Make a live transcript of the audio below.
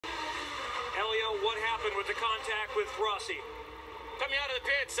out what happened with the contact with Rossi. Coming out of the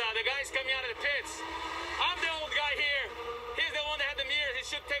pits, the guy's coming out of the pits. I'm the old guy here. He's the one that had the mirror. He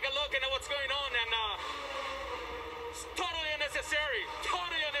should take a look and know what's going on. And it's totally unnecessary.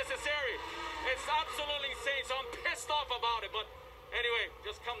 Totally unnecessary. It's absolutely insane. So I'm pissed off about it. But anyway,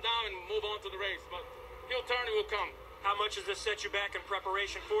 just come down and move on to the race. But he'll turn, he will come. How much does this set you back in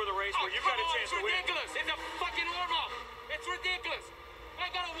preparation for the race where you've got a chance to win? It's ridiculous. It's a fucking warm-up. It's ridiculous. I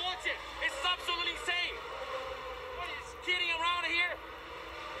gotta watch it. It's absolutely insane. What, are you kidding around here?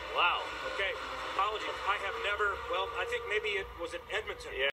 Wow. Okay. Apologies. I have never, well, I think maybe it was at Edmonton. Yeah.